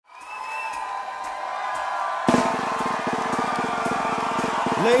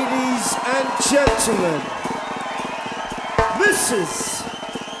Ladies and gentlemen, Mrs.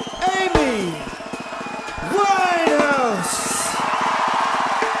 Amy Winehouse.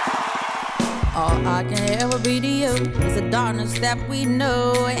 All I can ever be to you is the darkness that we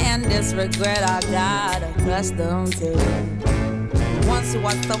know and this regret I got accustomed to. Once it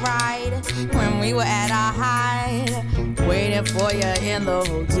was the ride when we were at our height, waiting for you in the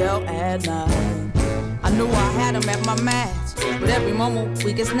hotel at night. I knew I had him at my match, but every moment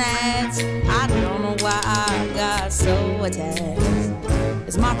we get snatched. I don't know why I got so attached.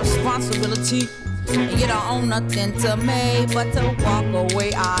 It's my responsibility, and you don't own nothing to me but to walk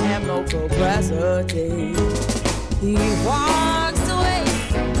away. I have no capacity. He walks away,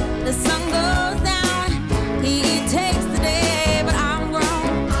 the sun goes down. He takes the day, but I'm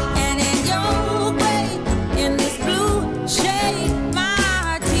grown. And in your way, in this blue shade,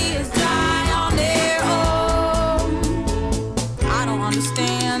 my tears dry on their own. I don't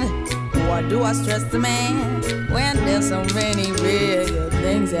understand, why do I stress the man when there's so many real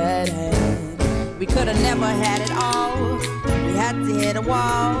things at hand? We could have never had it all. We had to hit a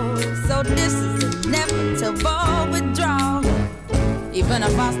wall. So this is inevitable withdrawal. Even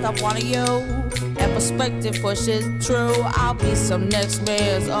if I stop wanting you and perspective pushes true, I'll be some next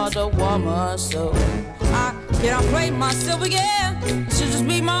man's other woman. So I cannot play myself again. I should just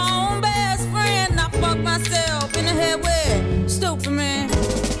be my own best friend. I fuck myself in the head with stupid man.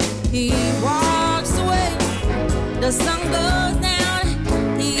 He walks away, the sun goes down.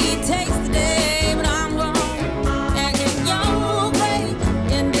 He takes the day.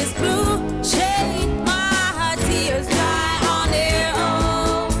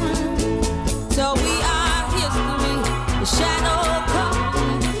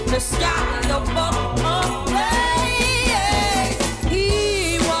 He walks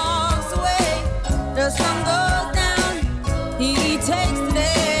away, the sun goes down. He takes the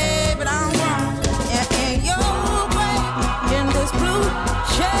day, but I'm wrong. And your way, in this blue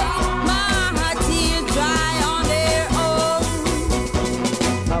shade, my tears dry on their own.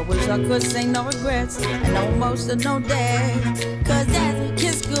 I wish I could say no regrets and no emotional days, 'cause as we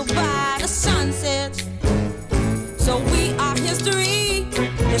kiss goodbye, the sun sets. So we are history.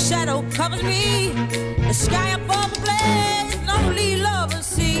 The shadow covers me. The sky above the blaze, lonely lovers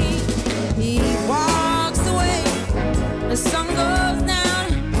see. He walks away, the sun goes down.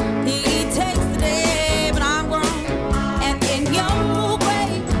 He takes the day, but I'm grown. And in your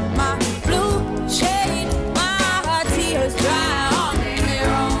way, my blue shade, my tears dry on their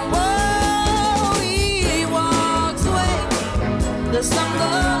own. Whoa, he walks away, the sun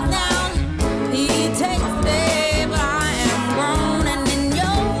goes down. He takes the day.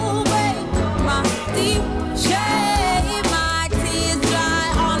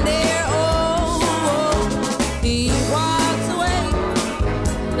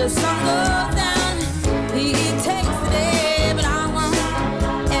 The sun goes down, he takes the day, but I won't.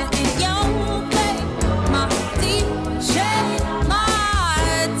 And in your way, my deep shade, my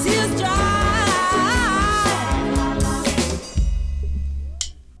tears dry.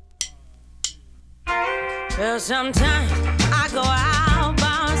 Well, sometimes I go out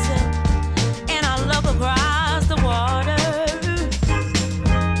by myself and I look across the water,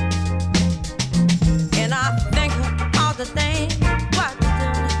 and I think of all the things.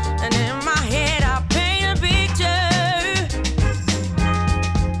 And in my head I paint a picture.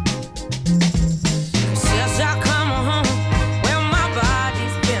 Since I come home, well, my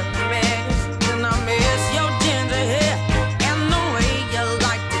body's been a mess. And I miss your ginger hair and the way you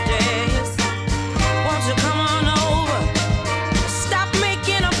like to dress. Won't you come on over?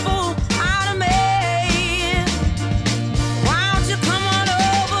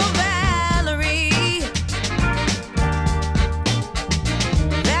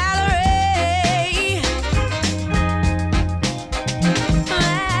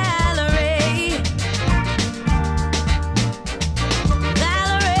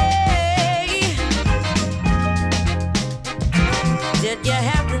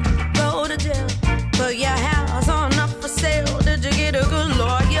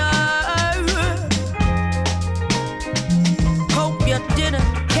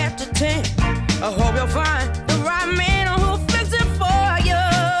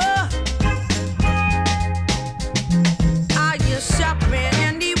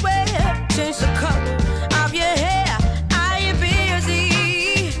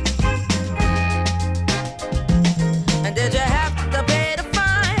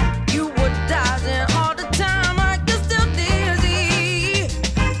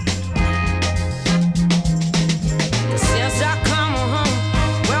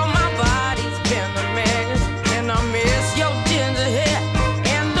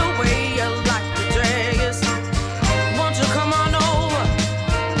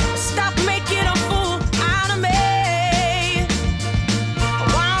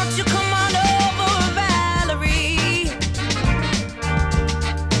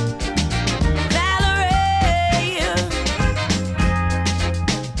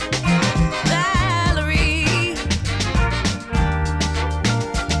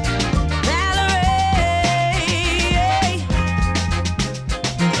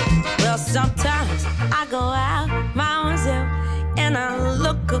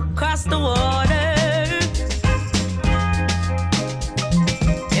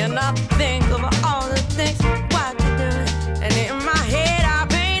 I think of all the things what you do, and in my head I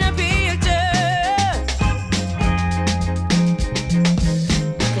paint a picture.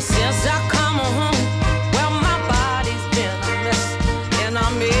 'Cause since I come home, well my body's been a mess, and I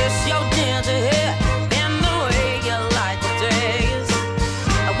miss your ginger hair and the way you like the dress.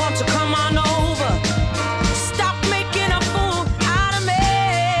 I want to come on over, stop making a fool out of me.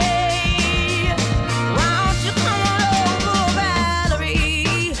 Why don't you come on over, Valerie?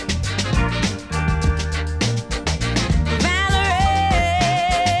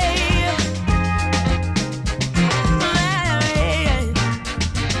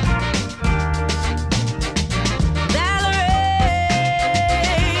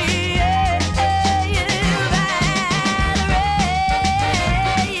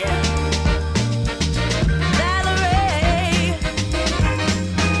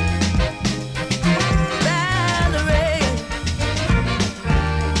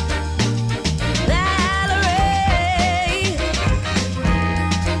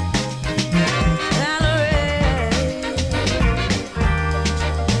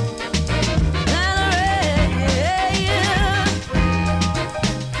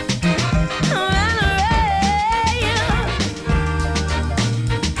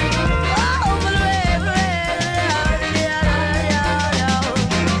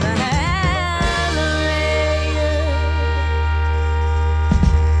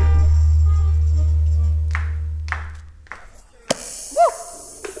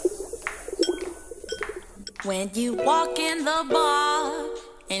 When you walk in the bar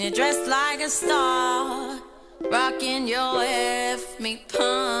and you're dressed like a star, rocking your F-me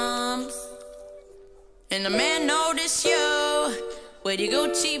pumps, and the man notice you with your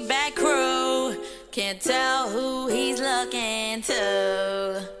Gucci bag crew, can't tell who he's looking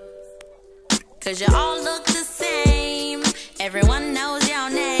to. 'Cause you all look the same, everyone knows your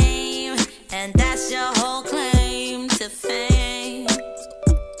name, and that's your whole claim to fame.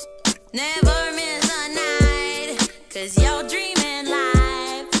 Never miss a night, 'cause your dream in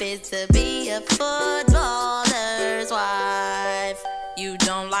life is to be a footballer's wife. You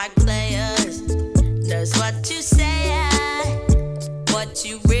don't like players, that's what you say, but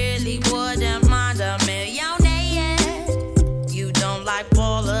you really wouldn't mind a millionaire. You don't like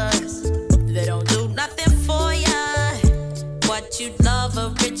ballers, they don't do nothing for ya, but you'd love a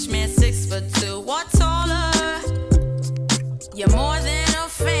rich man 6'2" or taller. You're more than a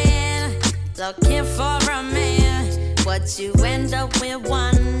fan, looking for a man, but you end up with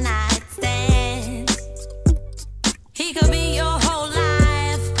one night stands. He could be your whole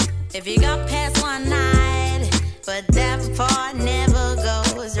life if you got past one night, but that part never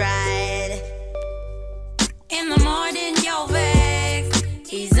goes right. In the morning you're vexed,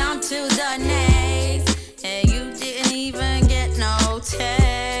 he's on to the next, and you didn't even get no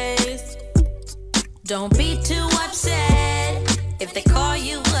taste. Don't be too upset if they call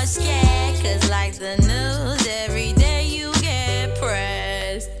you a scared, 'cause like the news, every day you get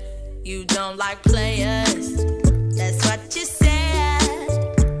pressed. You don't like players, that's what you said,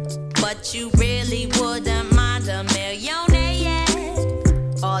 but you really wouldn't mind a millionaire.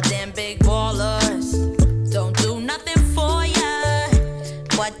 All them big ballers don't do nothing for ya,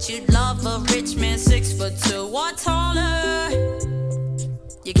 but you'd love a rich man 6'2" or taller.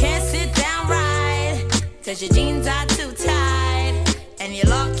 You can't sit down right, 'cause your jeans are too tight, and your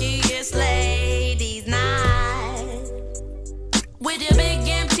luckiest ladies night. With your big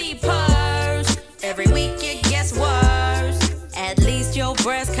empty purse, every week it gets worse. At least your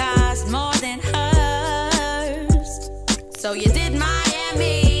breast costs more than hers. So you did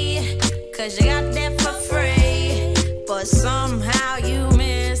Miami, 'cause you got there for free, but somehow you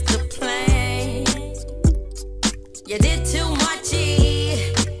missed the plane. You did too much,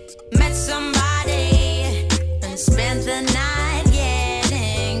 met somebody and spent the night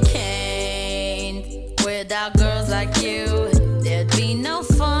getting caned. Without girls like you, there'd be no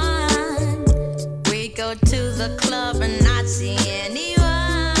fun. We go to the club and not see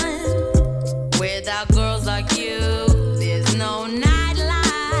anyone. Without girls like you, there's no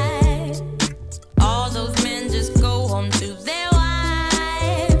nightlife. All those men just go home to their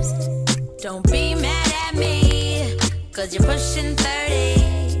wives. Don't be mad at me, 'cause you're pushing 30,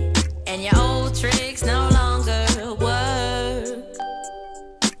 and your old tricks no longer work.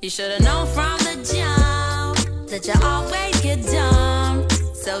 You should've known from the jump that you always get dumped.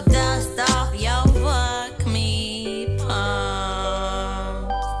 So dust off your work me pump.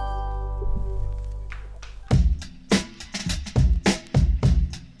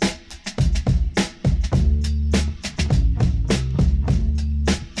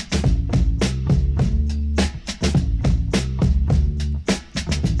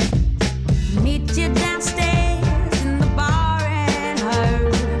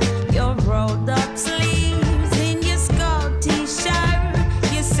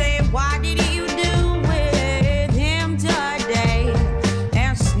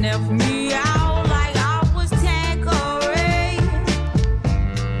 sniff me out like I was Tanqueray.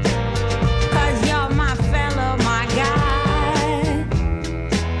 'Cause you're my fella, my guy.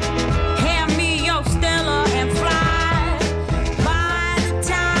 Hand me your Stella and fly. By the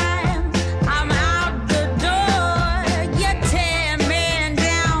time I'm out the door, you tear me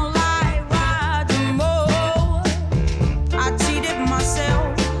down like Roger Moore. I cheated myself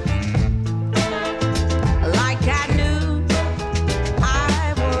like I knew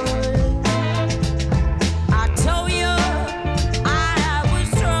I would. I told you I was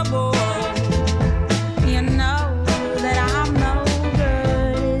trouble. You know that I'm no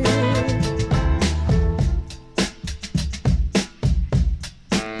good.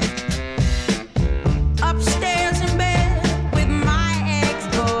 Upstairs in bed with my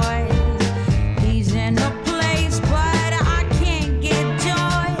ex-boy. He's in a place, but I can't get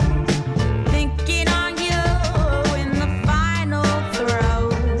joy. Thinking on you in the final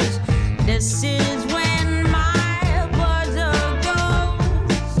throes. This is when my buzzer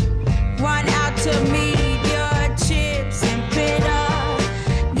goes. Run out to meet your chips and bitter.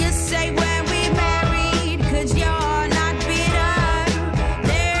 You say when we married, 'cause you're not bitter.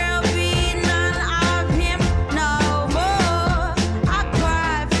 There'll be none of him no more. I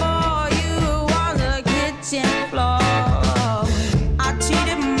cried for you on the kitchen floor. I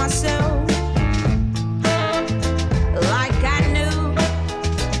cheated myself like I knew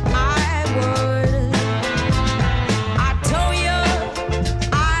I would. I told you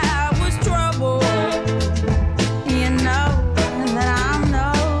I was trouble. You know that I'm no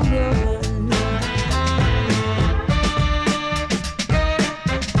good.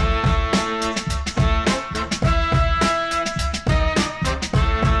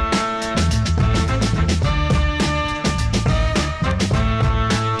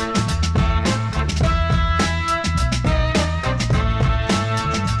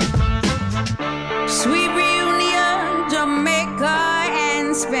 Sweet reunion, Jamaica and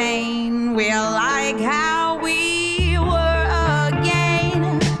Spain. We're like how we were again.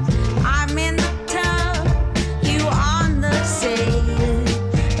 I'm in the tub, you on the sea.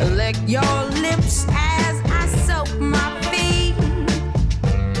 Lick your lips as I soak my feet.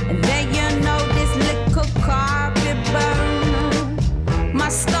 And then you know this little carpet burn. My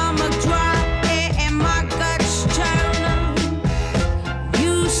stomach dry and my guts churn.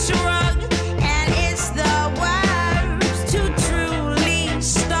 You shrug, and it's the worst to truly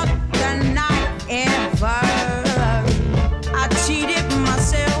stuck the knife ever. I cheated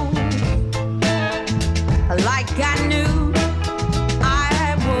myself like I knew I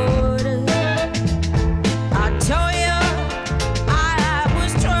would. I told you I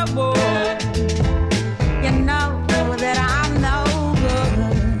was trouble. You know that I'm no good.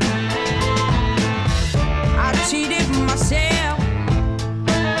 I cheated myself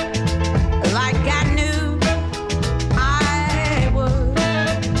like I knew I would.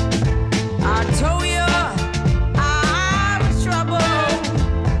 I told you I was trouble.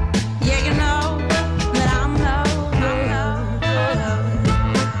 Yeah, you know that I'm no good.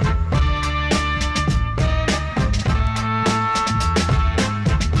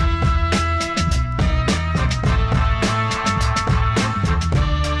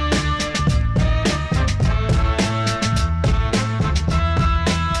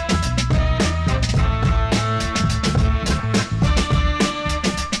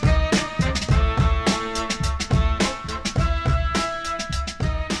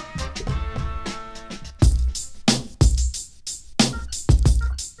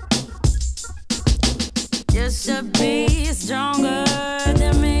 Just to be stronger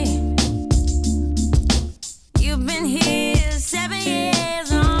than me. You've been here 7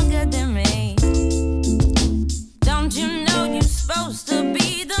 years longer than me. Don't you know you're supposed to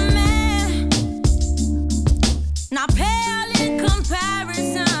be the man? Not pale in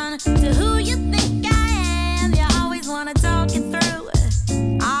comparison to who you think I am. You always wanna talk it through.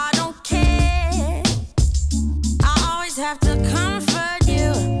 I don't care. I always have to comfort you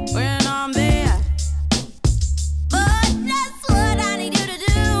when I'm there. But that's what I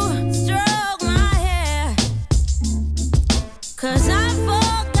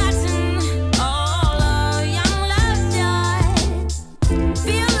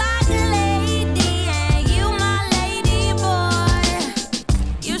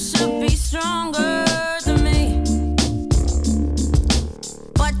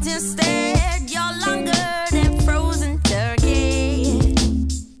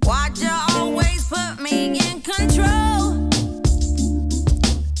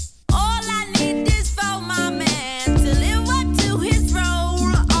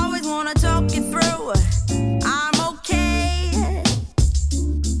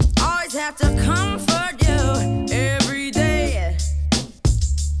have to comfort you every day.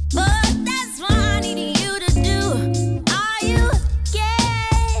 But that's what I need you to do. Are you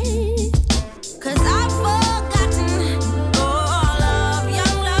gay? 'Cause I've forgotten all of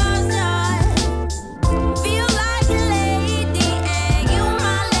young love's joy. Feel like a lady and you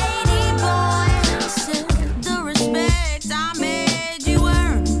my lady boy. Said the respect I made you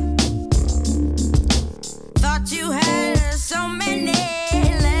earn. Thought you had so many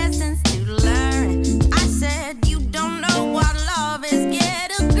lessons to learn. I said you don't know what love is. Get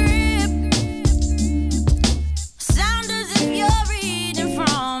a grip. Sound as if you're reading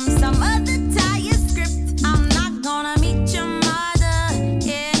from some other tired script. I'm not gonna meet your mother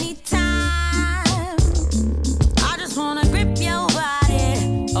anytime. I just wanna grip your body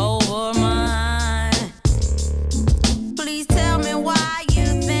over mine. Please tell me why you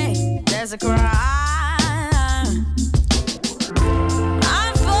think there's a crime.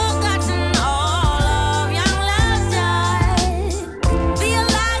 I've forgotten all of young love's joy. Feel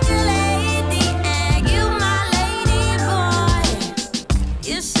like a lady and you my lady boy.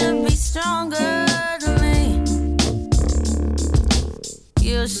 You should be stronger than me.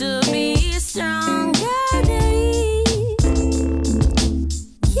 You should be stronger than me.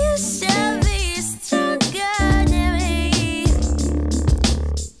 You should be stronger than me.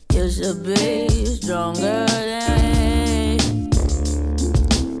 You should be stronger than me.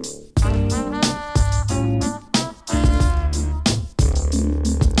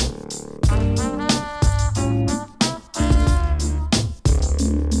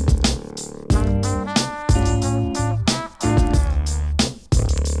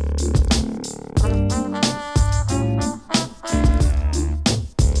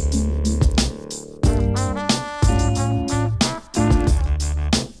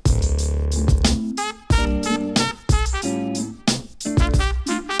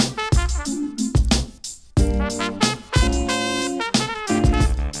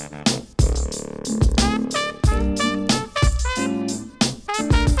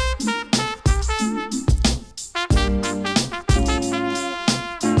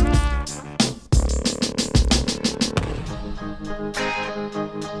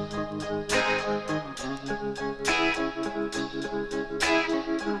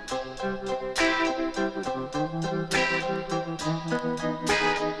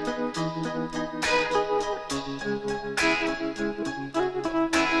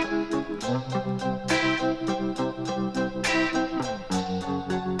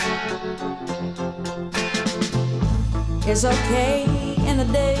 It's okay in the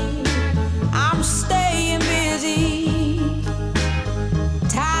day, I'm staying busy,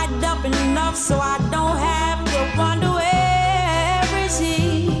 tied up enough so I don't have to wonder where is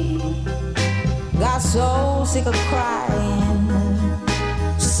he. Got so sick of crying,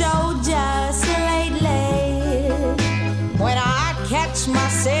 so just lately. When I catch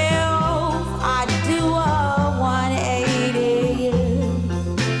myself, I do a 180.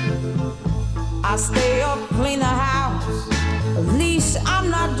 I stay up, clean the house, at least I'm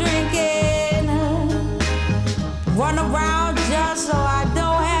not drinking. Run around just so I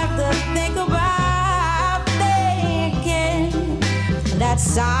don't have to think about thinking. That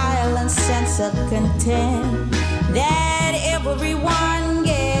silent sense of content that everyone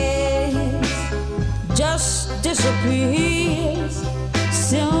gets just disappears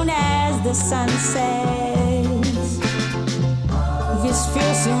soon as the sun sets. His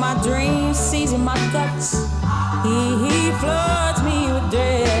fierce in my dreams, sees in my guts. He floods me with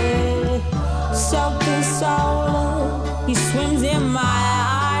dread. Soaked in soul, he swims in my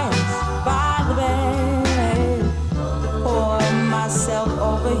eyes by the bed. Pour myself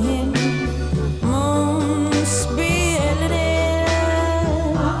over him, moon spilling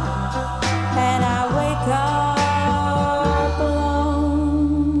in, and I wake up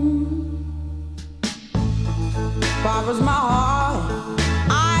alone. Borrows my heart,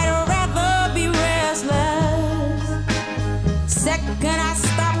 I'd rather be restless. Second I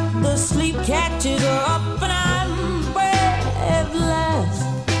stop, the sleep catches up and I'm breathless.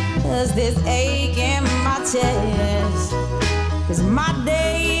 There's this ache in my chest, 'cause my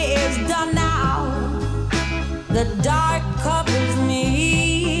day is done now. The dark covers me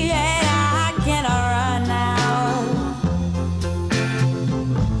and I cannot run now.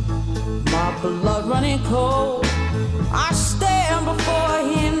 My blood running cold, I stand before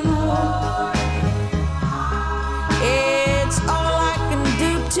him. It's all I can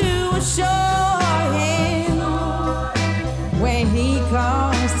do to assure him. When he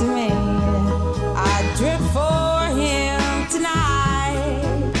comes to me, I drift for him tonight,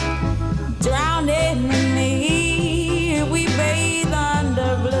 drowning me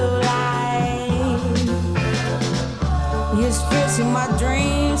fits in my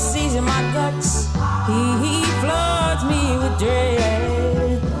dreams, seizing my guts. He floods me with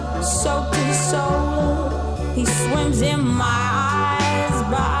dread. Soaked to the soul, he swims in my eyes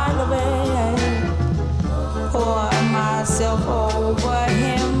by the bed. Pour myself over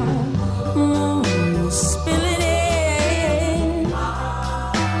him, spilling it,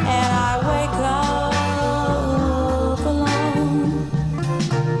 and I wake up alone.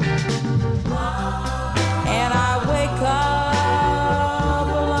 And I wake up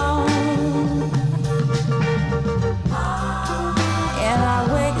alone. And I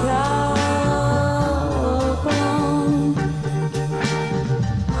wake up alone.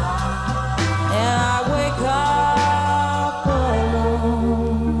 And I wake up alone.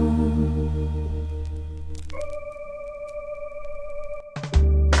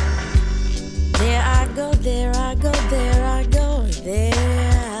 There I go, there I go, there I go, there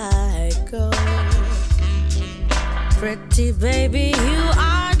I go. Pretty baby, you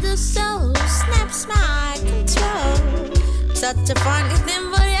are the soul, snaps my control. Such a funny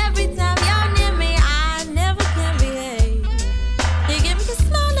thing, but every time you're near me, I never can behave. You give me the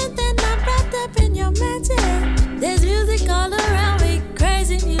smaller than my breath up in your magic. There's music all around me,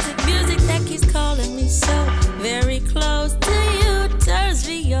 crazy music, music that keeps calling me so very close to you, turns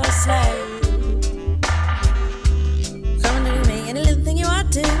me your slave. Come to me, any little thing you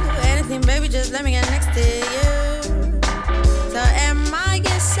want to, anything, baby, just let me get next to you. So am I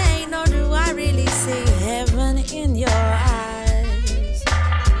insane, or do I really see heaven in your eyes?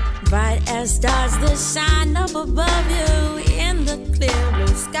 Bright as stars that shine up above you in the clear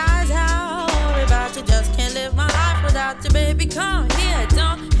blue skies. How about you? Just can't live my life without you, baby. Come here,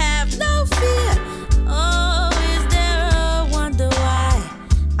 don't have no fear. Oh, is there a wonder why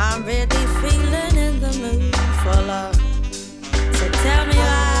I'm really feeling in the mood for love? So tell me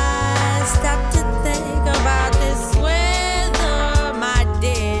why I stop to think about this weather, my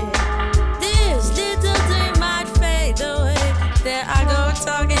dear. This little dream might fade away. There I go,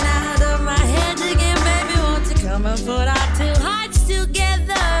 talking out of my head again, baby. Won't you come and put our two hearts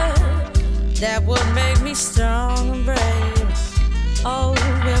together? That would make me strong and brave. Oh,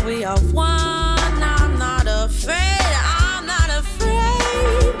 where we are one, I'm not afraid, I'm not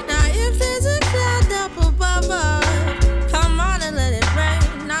afraid. Now if there's a cloud up above us, come on and let it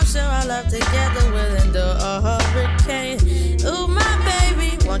rain. I'm sure our love together will endure a hurricane. Ooh, my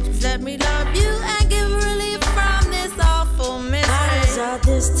baby, won't you let me love you and give relief from this awful misery? How does all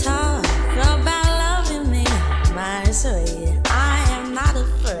this talk about loving me, my sweet? I am not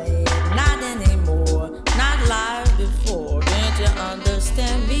afraid, not anymore, not like before. Can't you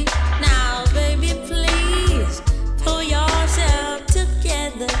understand me now, baby? Please pull yourself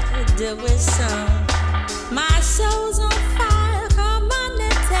together, do it some. My soul's on fire, come on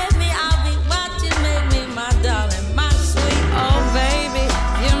and take me. I'll be what you make me, my darling, my sweet. Oh baby,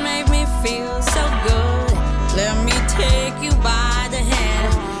 you make me feel so good. Let me take you by the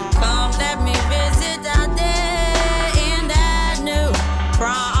hand. Come, let me visit out there in that new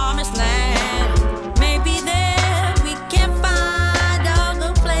promised land. Maybe there we can find a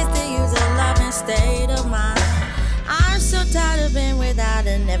good place to use a loving state of mind. I'm so tired of being without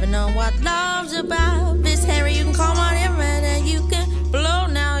and never know what love's about. Miss Harry, you can call on him and you can blow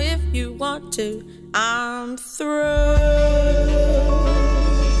now if you want to. I'm through.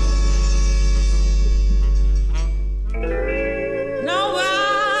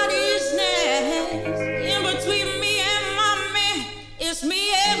 Nobody's next in between me and mommy. It's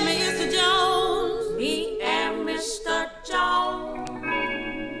me and Mr. Jones. Me and Mr. Jones.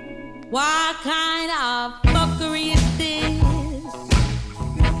 What kind of fuckery is this?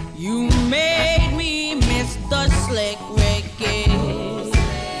 You made me miss the slick Ricky.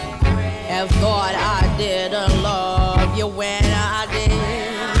 And thought I didn't love you when I did.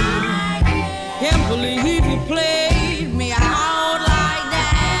 Can't believe you played me out like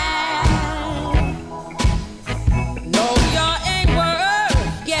that. No, you ain't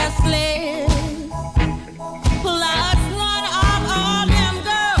worth guessing. Plus one of all them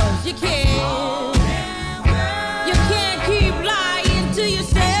girls you killed. You can't keep lying to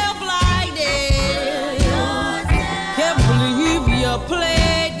yourself like this. Can't believe you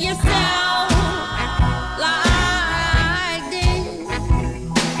played yourself like this.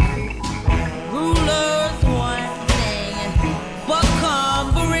 Rulers one thing, but come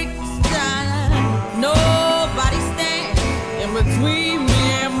bricks down. Nobody stands in between me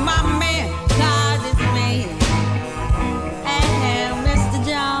and my man, 'cause it's me and Mr.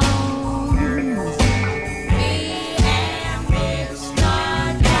 Jones. Me and Mr.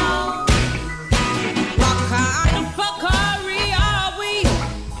 Jones. What kind of fuckery are we?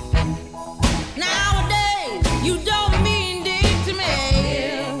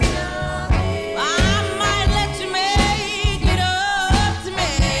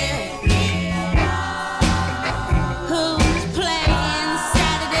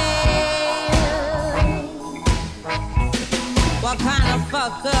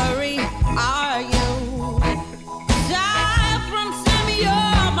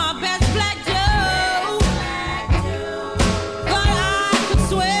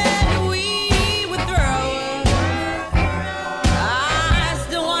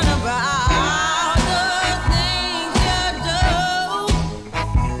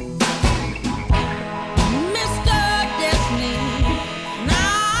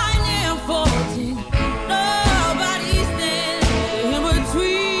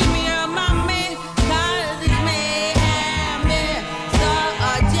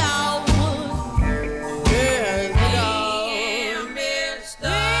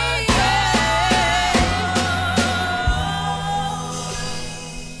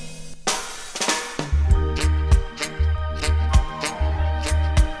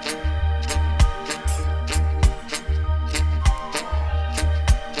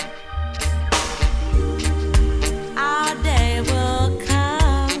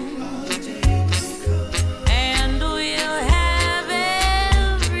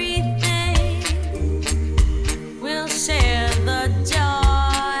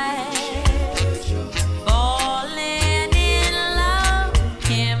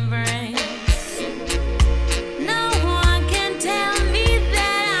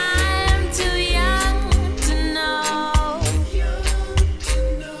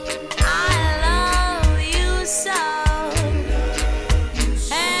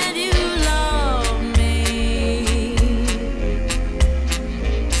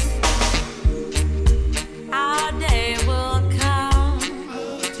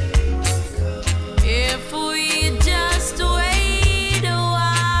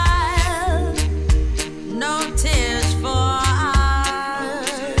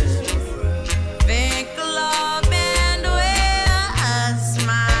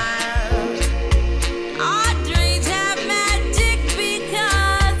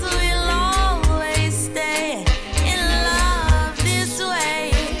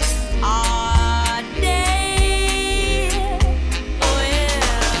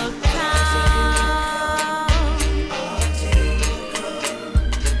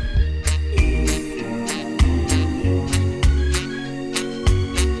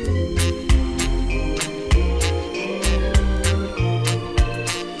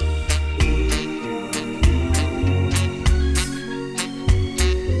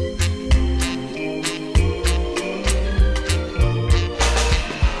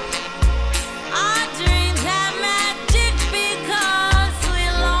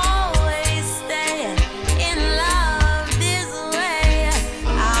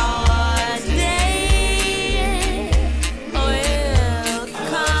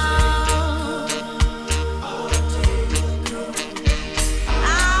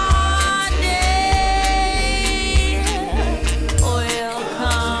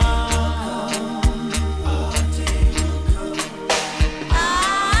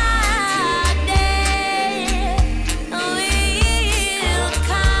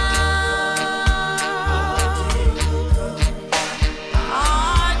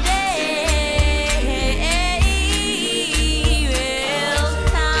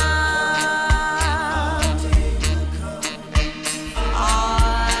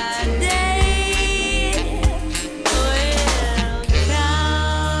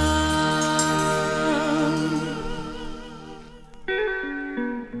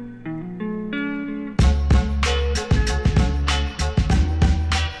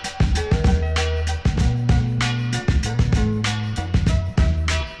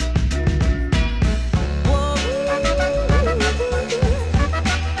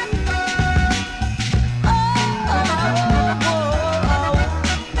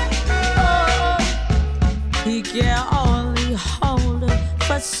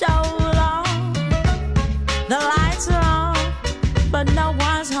 so long. The lights are on, but no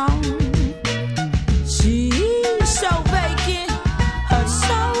one's home. She's so vacant, her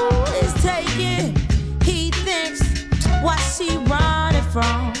soul is taken. He thinks, what's she running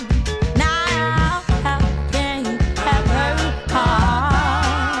from? Now, how can he have her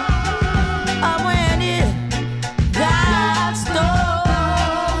heart? Oh, when it got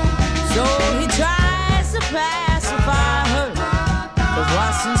stole, so he tries to pacify her, 'cause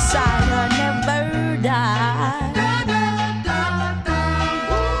what's inside her never dies.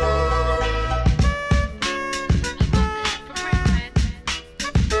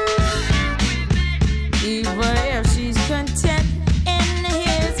 Even if she's content in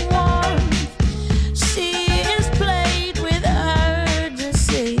his warmth, she is played with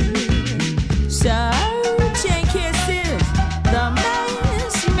urgency. Searching kisses, the man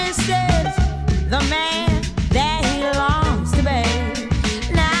she misses, the man that he longs to be.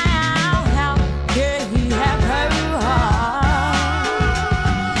 Now, how could he have her heart?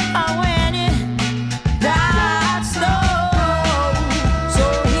 Oh, when it got stole, so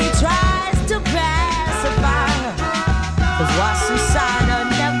he tries to pacify her, 'cause what's inside her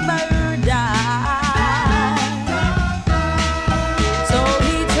never dies. So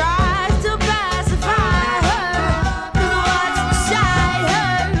he tries to pacify her, 'cause what's inside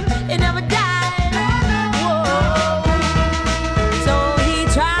her, it never died. Whoa. So he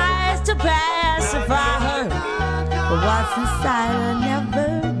tries to pacify her, but what's inside her never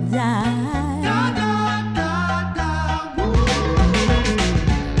dies.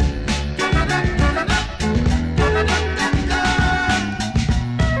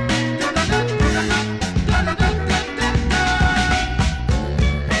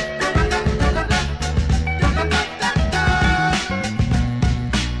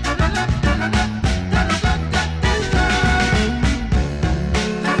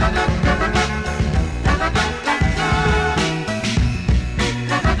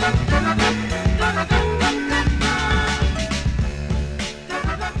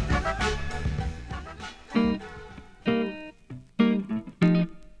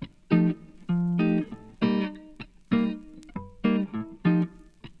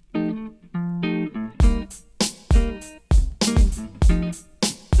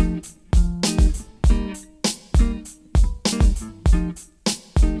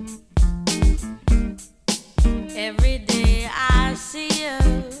 Every day I see you,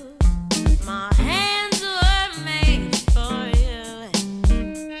 my hands were made for you,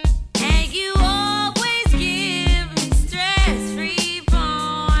 and you always give me stress-free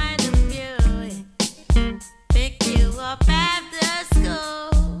point of view. Pick you up after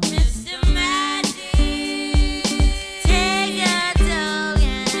school, Mr. Magic. Take a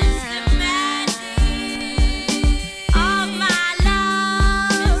token, Mr.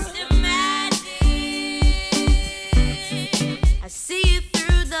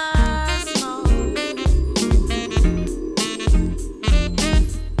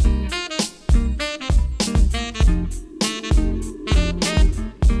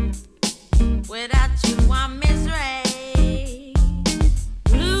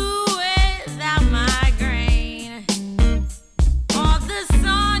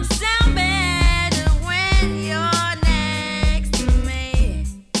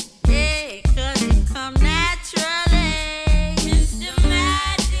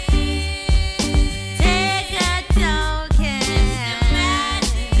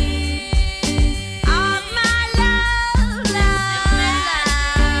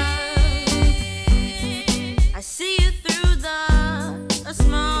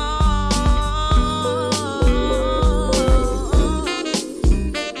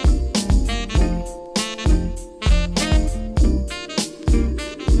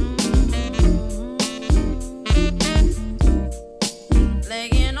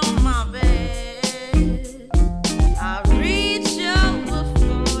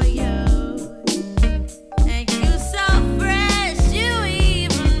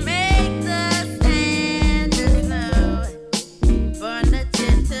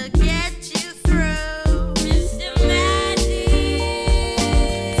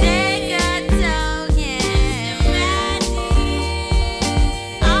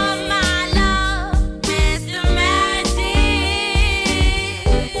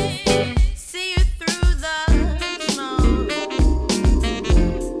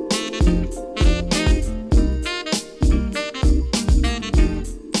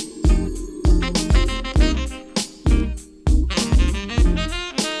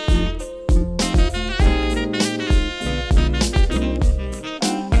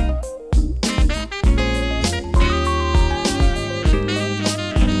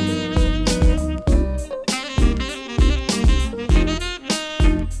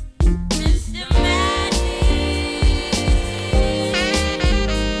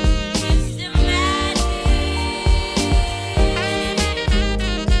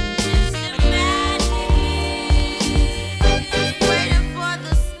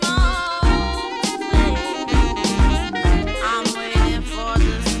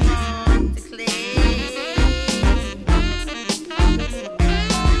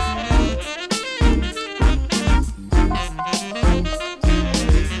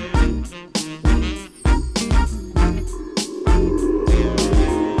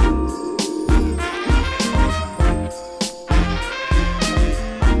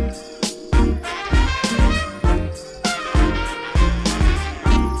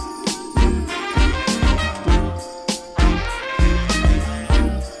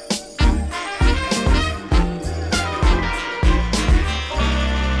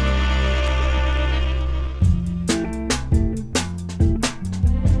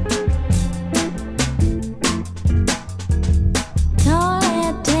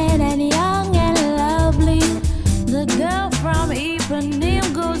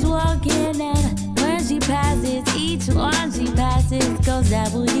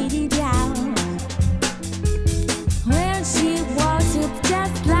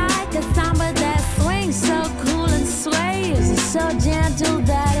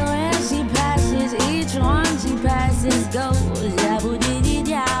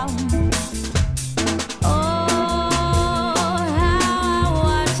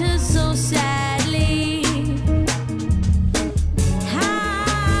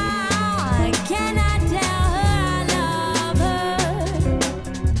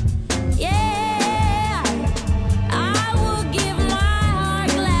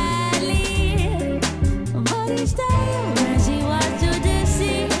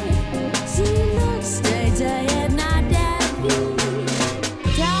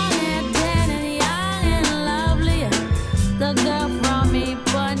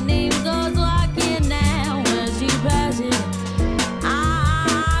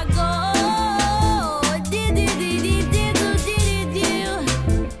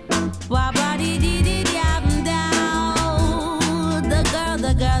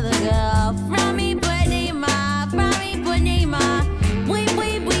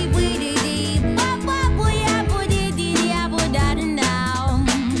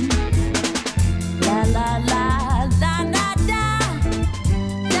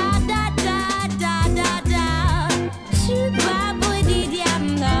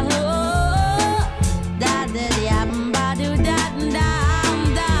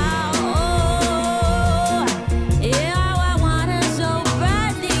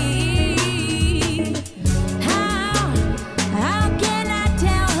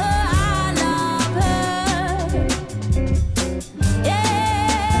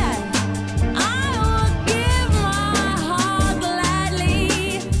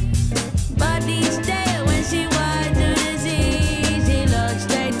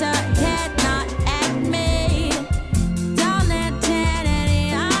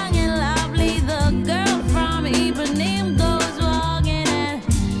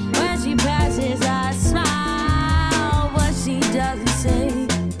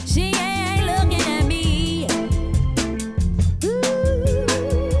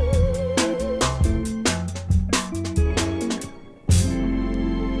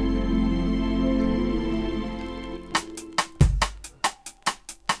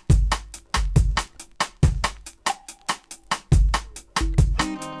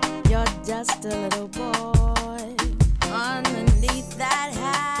 just a little boy underneath that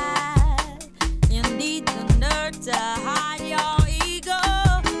hat. You need the nerve to hide your ego.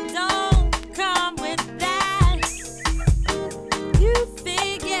 Don't come with that. You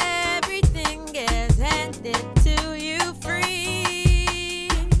think everything gets handed to you free,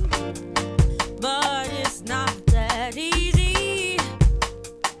 but it's not that easy.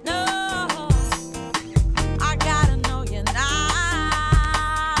 No, I gotta know you now.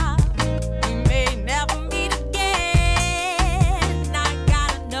 We may never meet again. I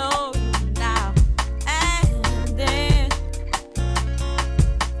gotta know you now and then.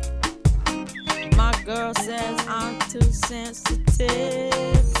 My girl says I'm too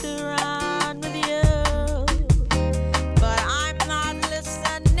sensitive to run with you, but I'm not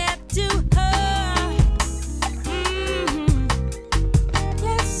listening to her.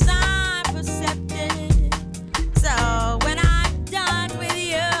 Yes, I'm perceptive. So when I'm done with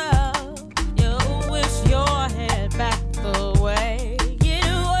you, you'll wish your head back the way you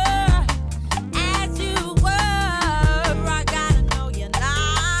were, as you were. I gotta know you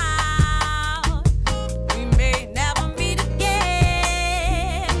now. We may never meet again.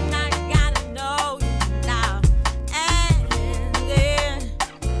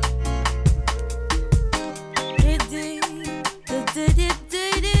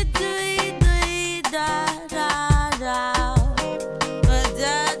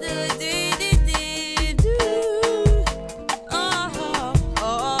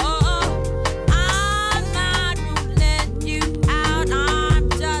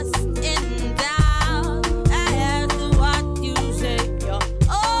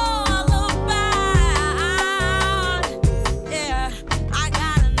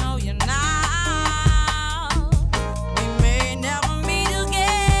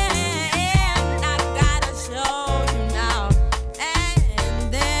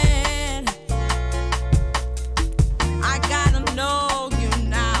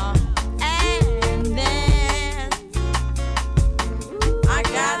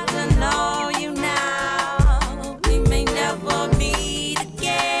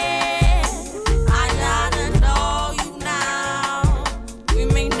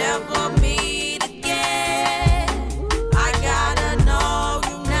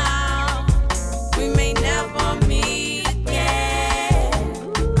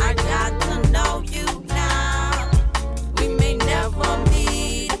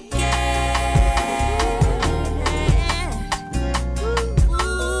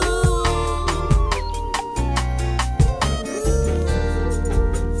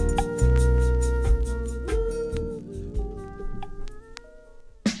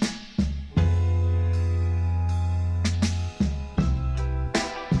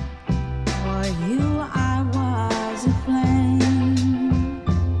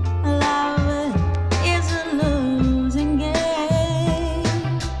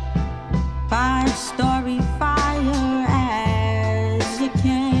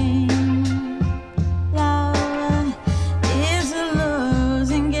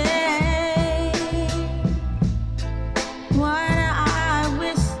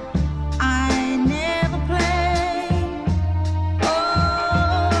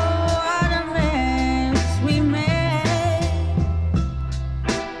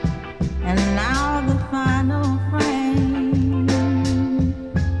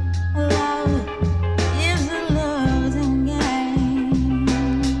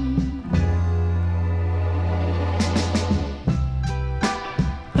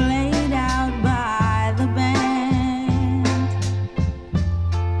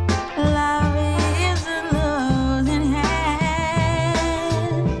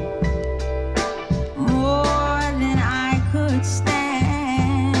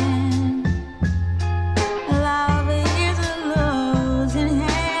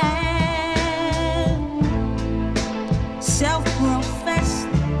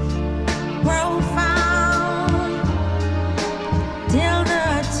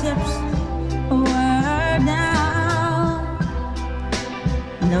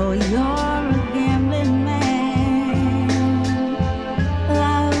 know you're a gambling man.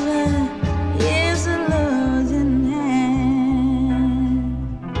 Love is a losing hand.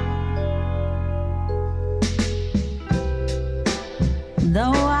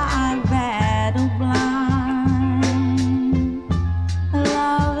 Though I battle blind,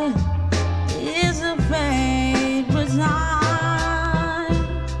 love is a fate resigned.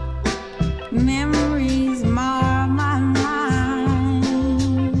 Memories mar my mind.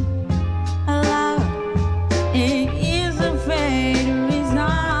 Love, it is a fate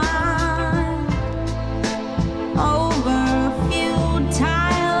resigned. Over a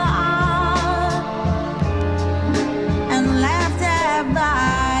futile art and laughed at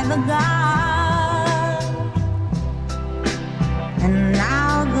by the gods. And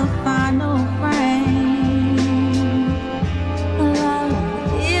now the final frame. Love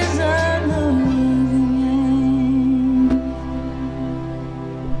is a losing game.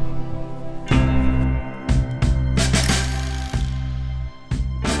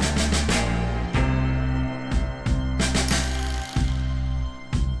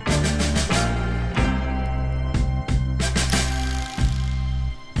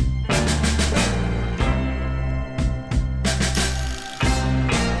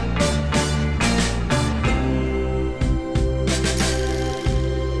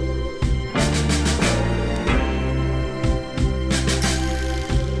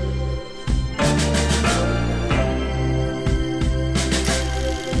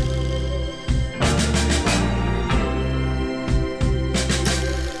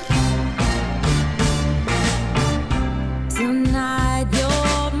 Tonight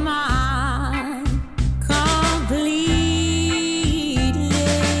you're mine completely.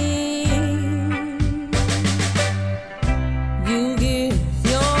 You give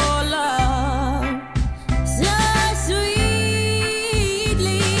your love so sweetly.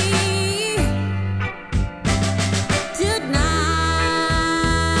 Tonight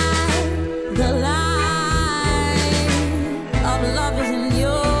the light of love is in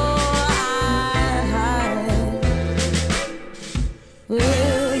your eyes.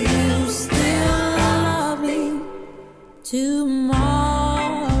 Will you still love me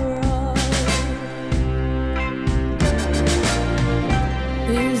tomorrow?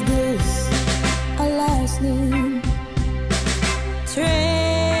 Is this a lasting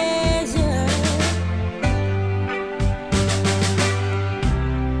treasure,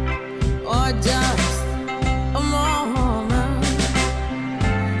 or just a moment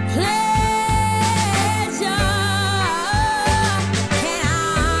pleasure? Can I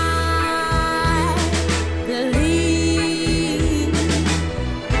believe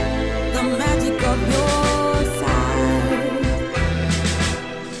the magic of your side?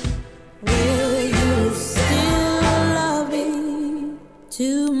 Will you still love me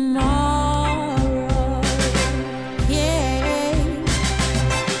tomorrow? Yeah.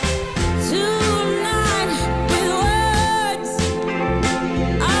 Tonight with words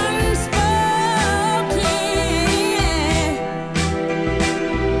unspoken,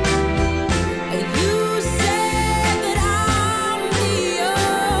 you said that I'm the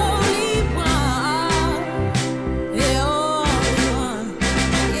only one, the only one,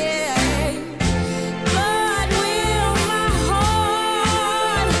 yeah. But will my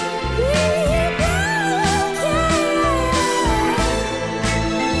heart be broken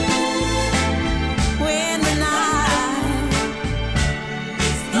when the night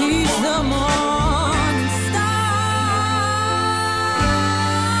leaves the morning star?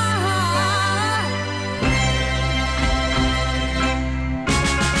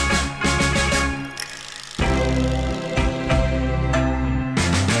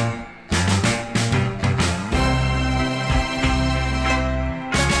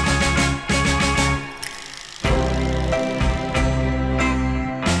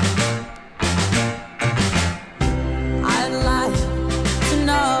 I'd like to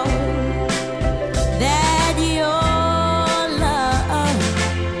know that your love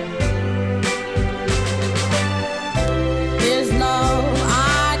is love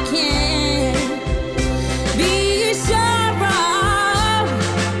I can't be sure of.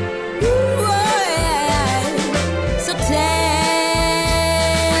 Ooh, yeah. So tell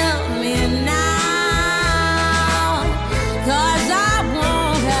me now, 'cause I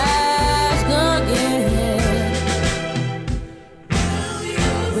won't ask again.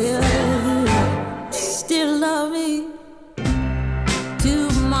 Will you still love me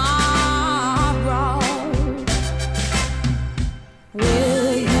tomorrow?